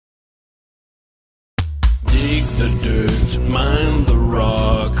the dirt, mind the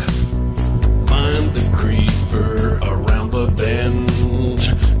rock, find the creeper around the bend,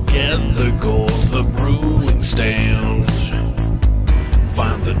 get the gold, the brewing stand,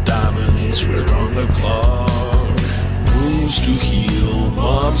 find the diamonds, we're on the clock, wounds to heal,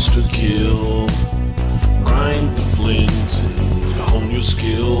 mobs to kill, grind the flint and hone your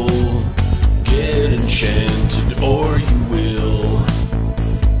skill, get enchanted or you will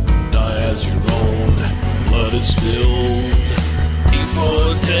die as your own blood is spilled.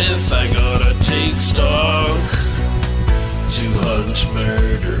 Before death I gotta take stock to hunt,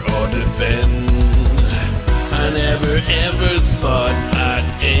 murder or defend. I never ever thought I'd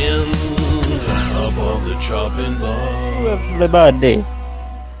end up on the chopping block. Everybody.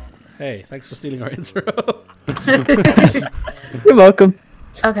 Hey, thanks for stealing our intro. You're welcome.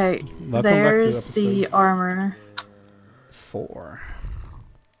 Okay, Welcome there's back to the armor. 4.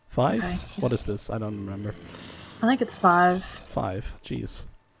 5? Okay. What is this? I don't remember. I think it's 5. 5. Jeez.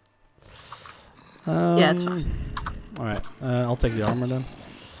 Yeah, it's fine. Alright, I'll take the armor then.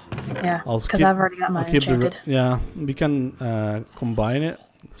 Yeah, I'll because keep- I've already got mine enchanted. Yeah, we can combine it,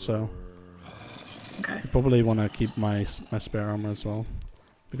 so Okay. I probably want to keep my spare armor as well,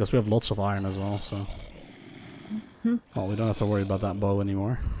 because we have lots of iron as well, so well, we don't have to worry about that bow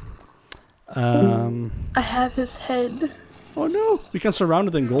anymore. I have his head. Oh no, we can surround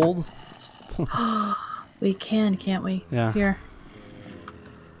it in gold. We can, can't we? Yeah. Here.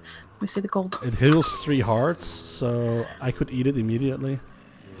 Let me see the gold. It heals 3 hearts, so I could eat it immediately.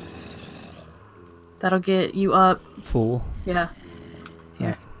 That'll get you up. Full. Yeah.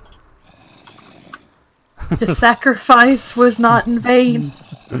 Here. His sacrifice was not in vain.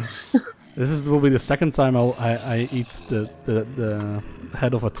 This will be the second time I eat the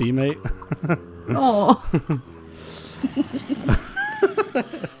head of a teammate. Oh.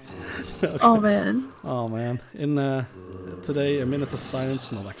 Okay. Oh man. Oh man! In today, a minute of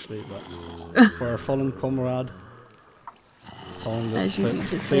silence, not actually, but for our fallen comrade, As you just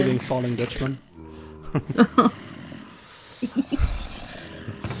said. fading falling Dutchman.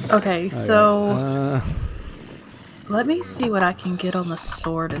 Okay, so Uh, let me see what I can get on the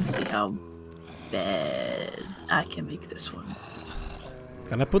sword and see how bad I can make this one.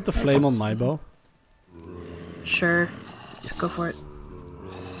 can I put the flame on my bow? Sure. Yes. Go for it.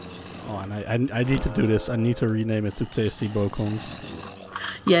 Oh, and I need to do this. I need to rename it to Tasty Bocons.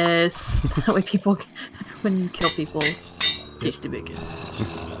 Yes. That way people, when you kill people, tasty bacon.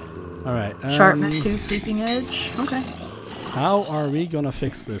 All right. Sharpness 2, sweeping edge. Okay. How are we gonna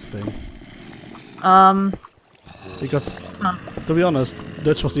fix this thing? Because, to be honest,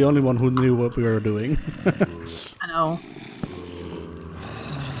 Dutch was the only one who knew what we were doing. I know.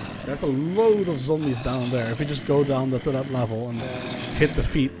 There's a load of zombies down there. If we just go down to that level and hit the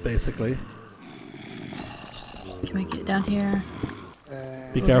feet, basically. Can we get down here?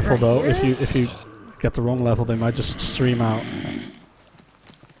 Be Was it careful right though. here? If you get the wrong level, they might just stream out.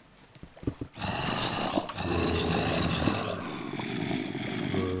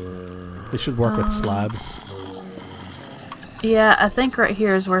 They should work with slabs. Yeah, I think right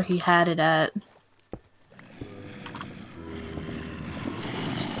here is where he had it at.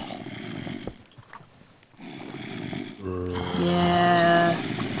 Yeah.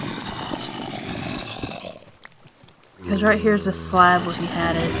 Because right here's the slab where he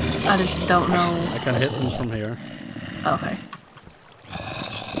had it. I just don't know. I can hit them from here. Okay.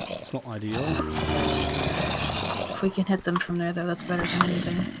 It's not ideal. If we can hit them from there, though, that's better than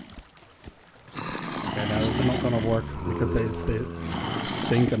anything. Okay, now it's not gonna work because they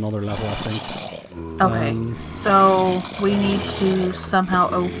sink another level, I think. Okay, so we need to somehow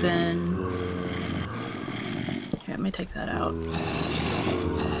open... Here, let me take that out.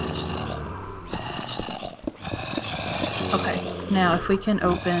 Okay, now if we can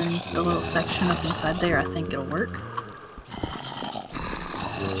open the little section up inside there, I think it'll work.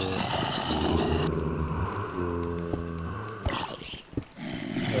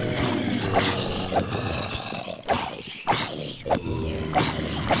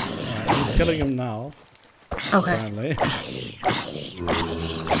 I'm killing him now. Okay. Apparently.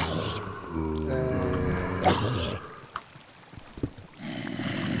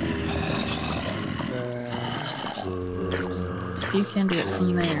 If you can do it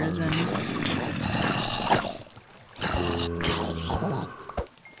from there, then...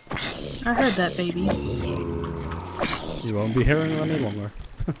 I heard that, baby. You won't be hearing him any longer.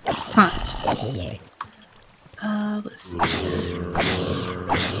 Huh. Let's see.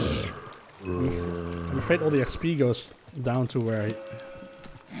 I'm afraid all the XP goes down to where he...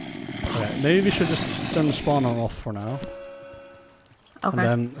 Okay, maybe we should just turn the spawner off for now. Okay.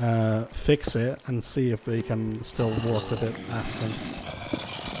 And then fix it and see if we can still work with it after.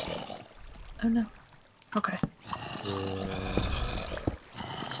 Oh no. Okay.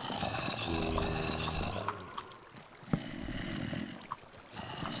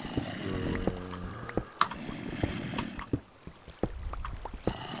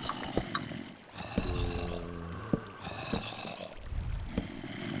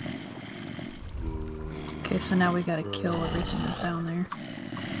 Okay, so now we gotta kill everything that's down there.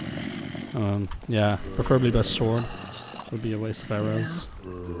 Yeah, preferably by sword. Would be a waste of arrows.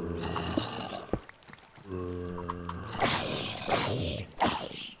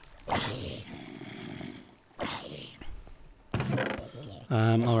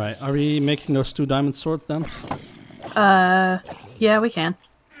 Alright, are we making those 2 diamond swords then? Yeah, we can.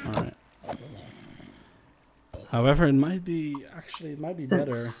 Alright. However, it might be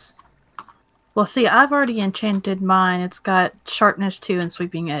better. Well, see, I've already enchanted mine. It's got sharpness 2 and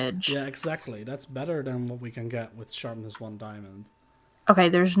sweeping edge. Yeah, exactly. That's better than what we can get with sharpness 1 diamond. Okay,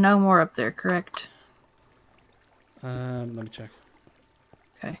 there's no more up there, correct? Let me check.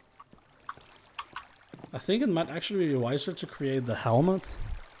 Okay. I think it might actually be wiser to create the helmet.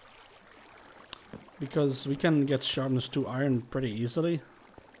 Because we can get sharpness 2 iron pretty easily.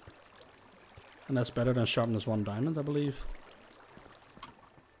 And that's better than sharpness 1 diamond, I believe.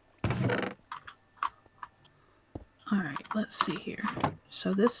 Alright, let's see here.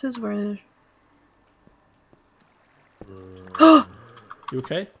 So this is where... You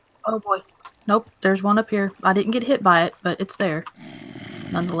okay? Oh boy. Nope, there's one up here. I didn't get hit by it, but it's there.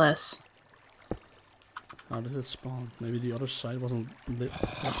 Nonetheless. How did it spawn? Maybe the other side wasn't lit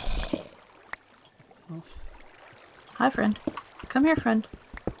enough. Hi, friend. Come here, friend.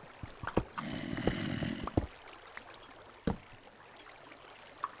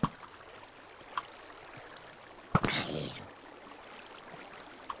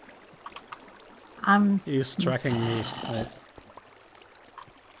 He's tracking me. Right.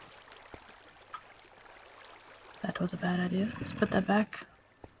 That was a bad idea. Let's put that back.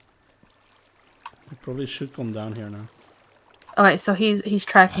 He probably should come down here now. Okay, so he's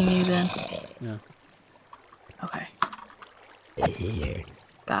tracking you then. Yeah. Okay.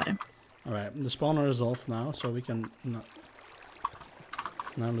 Got him. Alright, the spawner is off now, so we can now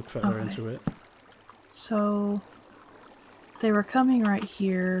look further into it. So they were coming right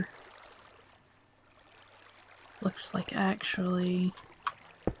here. Looks like actually...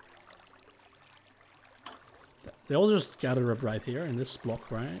 They all just gather up right here in this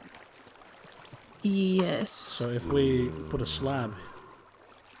block, right? Yes. So if we put a slab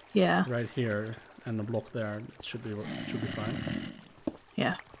right here and a block there, it should be fine.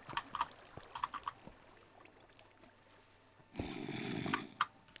 Yeah.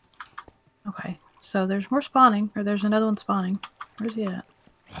 Okay, so there's more spawning, or there's another one spawning. Where's he at?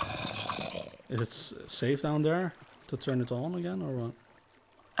 Is it safe down there to turn it on again, or what?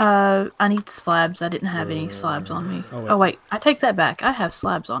 I need slabs. I didn't have any slabs on me. Oh, Oh, wait. I take that back. I have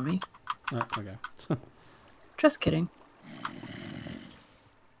slabs on me. Oh, okay. Just kidding.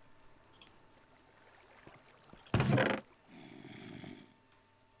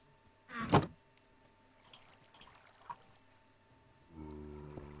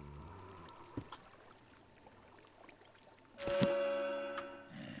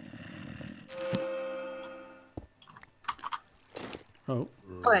 Oh.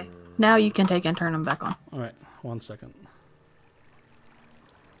 Okay. Now you can take and turn them back on. Alright, 1 second.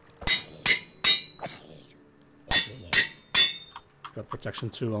 Got protection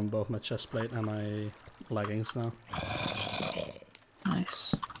 2 on both my chest plate and my leggings now.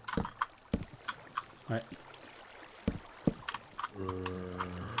 Nice. Right.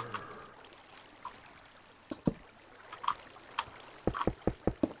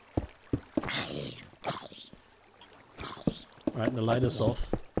 Right, the light is off.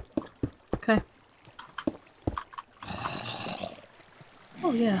 Okay.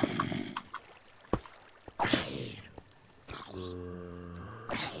 Oh, yeah.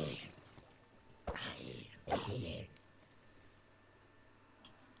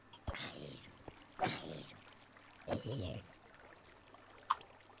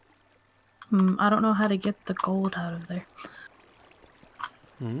 I don't know how to get the gold out of there.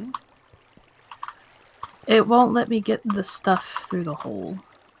 It won't let me get the stuff through the hole.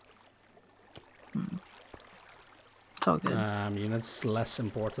 It's all good. I mean, it's less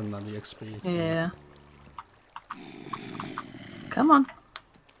important than the XP. So. Yeah. Come on.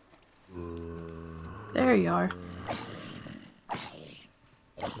 There you are.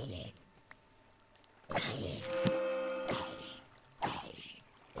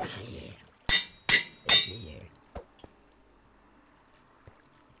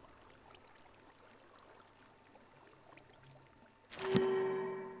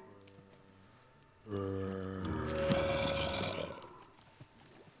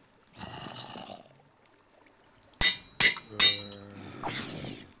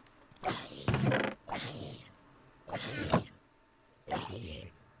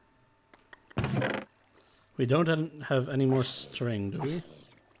 We don't have any more string, do we?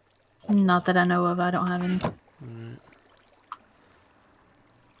 Not that I know of. I don't have any. Alright.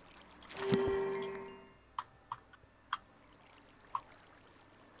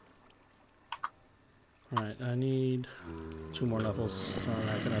 Alright, I need 2 more levels so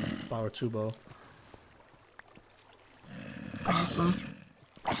I can have power 2 bow. Awesome.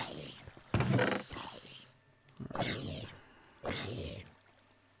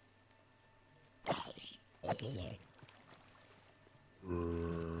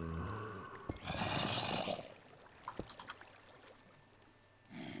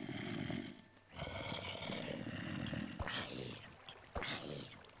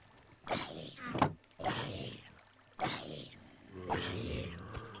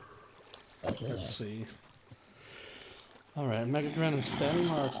 Let's see. Alright, Mega Gran and Stem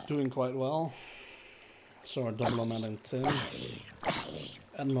are doing quite well. So are Double Oman and Tin.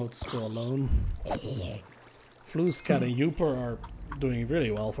 Edmode's still alone. Flouzemaker and Youper are doing really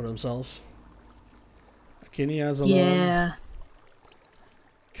well for themselves. Akinia's alone. Yeah.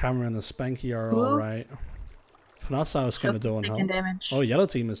 Cameron and Spanky are alright. Fanasa is kind of doing taking help. damage. Oh, yellow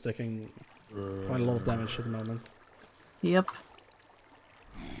team is taking quite a lot of damage at the moment. Yep.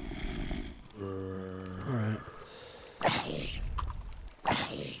 Alright.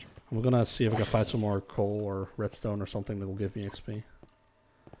 We're gonna see if we can find some more coal or redstone or something that will give me XP.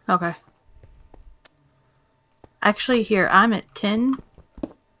 Okay. Actually, here, I'm at 10.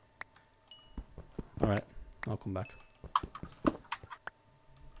 Alright, I'll come back.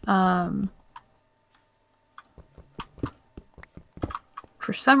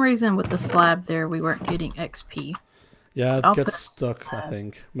 For some reason with the slab there, we weren't getting XP. Yeah, it I'll gets put stuck, I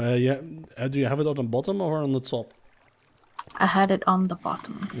think. Yeah, do you have it on the bottom or on the top? I had it on the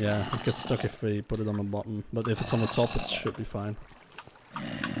bottom. Yeah, it gets stuck if we put it on the bottom, but if it's on the top, it should be fine.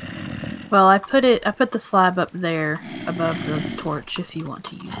 Well, I put the slab up there above the torch if you want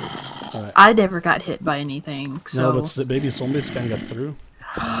to use it. Alright. I never got hit by anything, so... No, but the baby zombies can get through.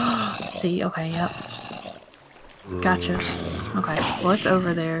 See, okay, yep. Gotcha. Okay, well, it's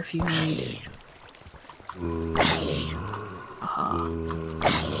over there if you need it. You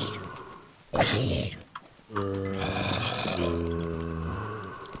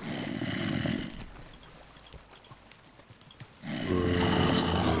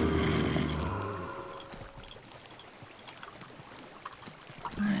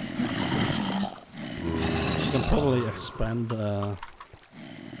can probably expand the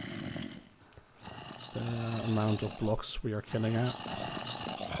amount of blocks we are killing at.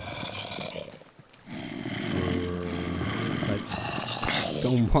 I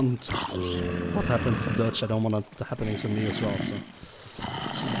don't want what happened to Dutch, I don't want it happening to me as well, so...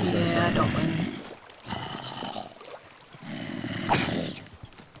 Yeah, I don't blame you.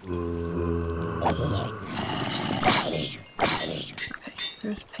 Okay,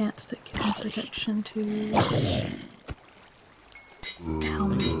 there's pants that give me protection to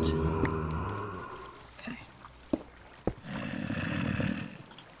helmet. Okay.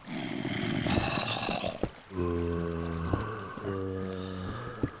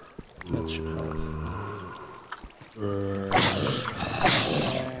 That should help.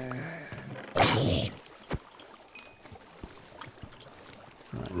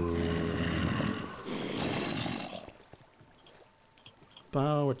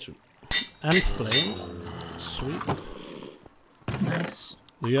 Power 2. And flame. Sweet. Nice.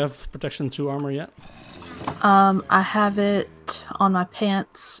 Do you have protection 2 armor yet? I have it on my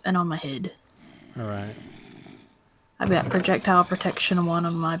pants and on my head. Alright. I've got projectile protection 1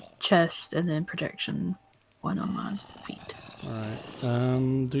 on my chest and then protection 1 on my feet.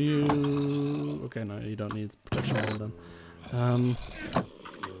 Alright. Do you... Okay, no, you don't need protection 1 then.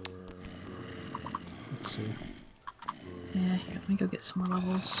 Let's see. Yeah, here, let me go get some more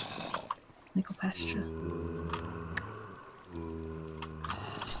levels. Nickel pasture.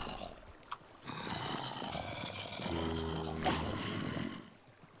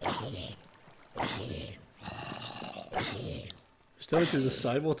 Still need to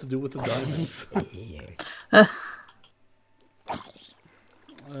decide what to do with the diamonds.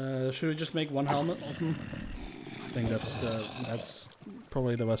 Should we just make 1 helmet of them? I think that's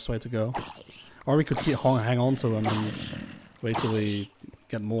probably the best way to go. Or we could hang on to them and wait till we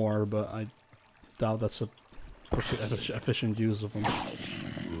get more, but I doubt that's a efficient use of them.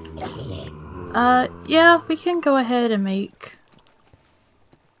 Yeah, we can go ahead and make...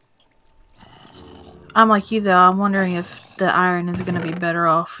 I'm like you though, I'm wondering if the iron is going to be better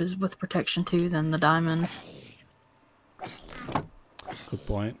off with protection 2 than the diamond. Good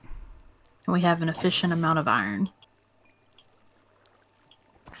point. And we have an efficient amount of iron.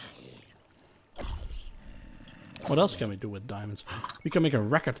 What else can we do with diamonds? We can make a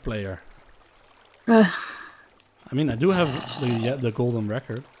record player. Uh, I mean, I do have the golden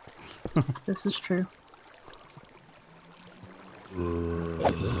record. this is true.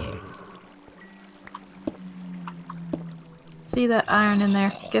 See that iron in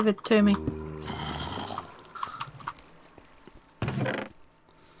there? Give it to me.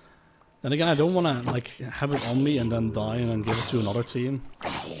 Then again, I don't want to like have it on me and then die and then give it to another team.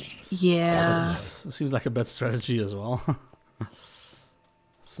 Yeah. It seems like a bad strategy as well.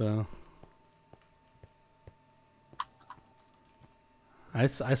 So I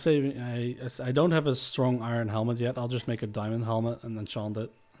say I don't have a strong iron helmet yet. I'll just make a diamond helmet and enchant it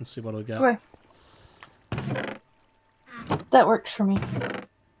and see what we get. Okay. That works for me.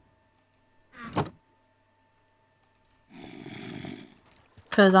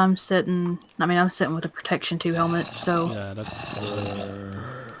 Cause I'm sitting with a protection 2 helmet, so Yeah, that's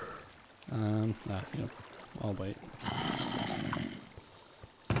yeah, I'll wait.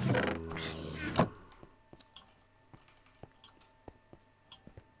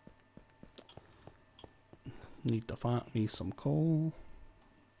 Need to find me some coal.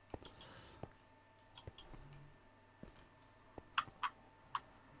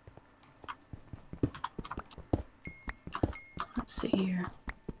 let's see here.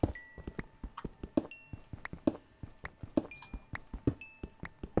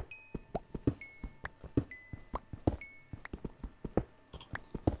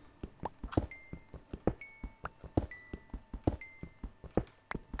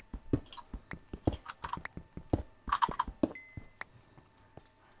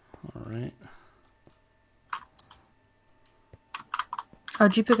 Alright. Oh,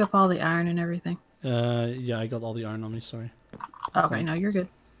 did you pick up all the iron and everything? Yeah, I got all the iron on me, sorry. Okay, no, you're good.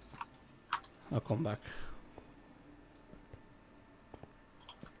 I'll come back.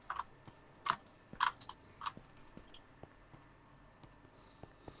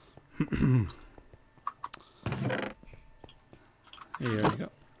 Here you go.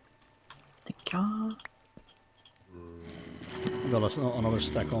 Thank you. I got another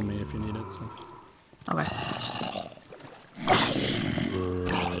stack on me if you need it. So. Okay.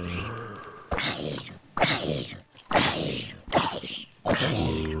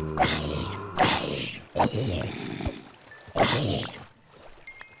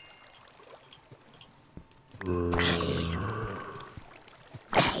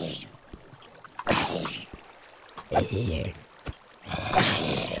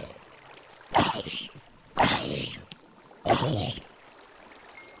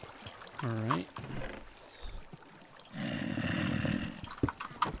 Alright.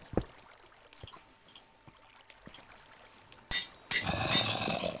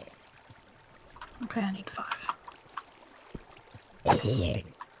 Okay, I need 5.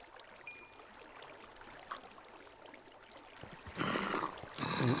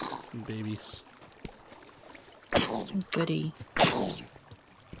 Babies. Goody.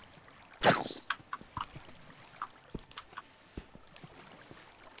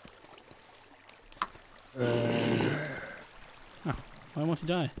 Why won't you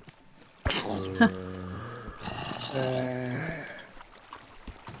die?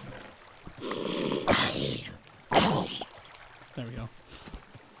 There we go.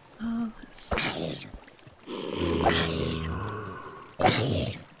 Let's see.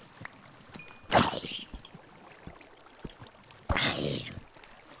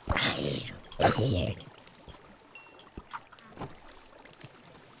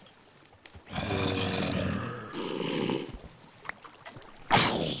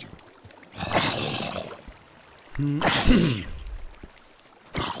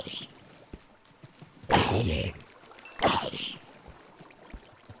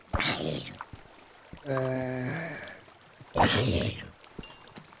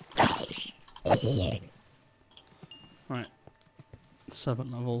 Right.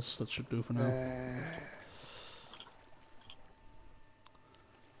 7 levels, that should do for now.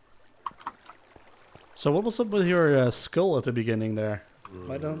 So what was up with your skull at the beginning there?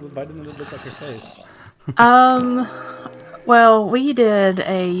 Why didn't it look like your face? Well, we did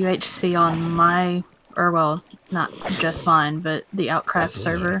a UHC on my, or well, not just mine, but the Outcraft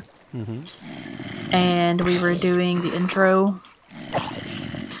server. And we were doing the intro.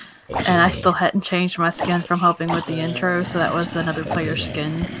 And I still hadn't changed my skin from helping with the intro, so that was another player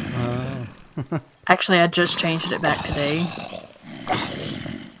skin. Actually, I just changed it back today.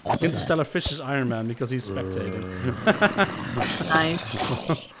 Interstellar Fish is Iron Man because he's spectating.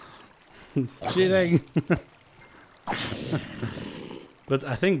 Nice. Cheating! But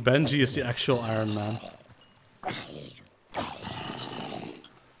I think Benji is the actual Iron Man.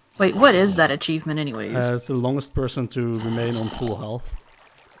 Wait, what is that achievement anyways? It's the longest person to remain on full health.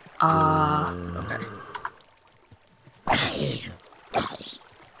 Okay.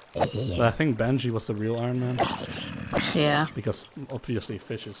 But I think Benji was the real Iron Man. Yeah. Because obviously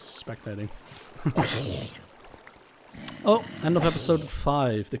Fish is spectating. Oh, end of episode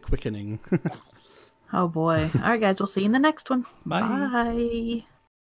 5, The Quickening. Oh boy. Alright guys, we'll see you in the next one. Bye. Bye.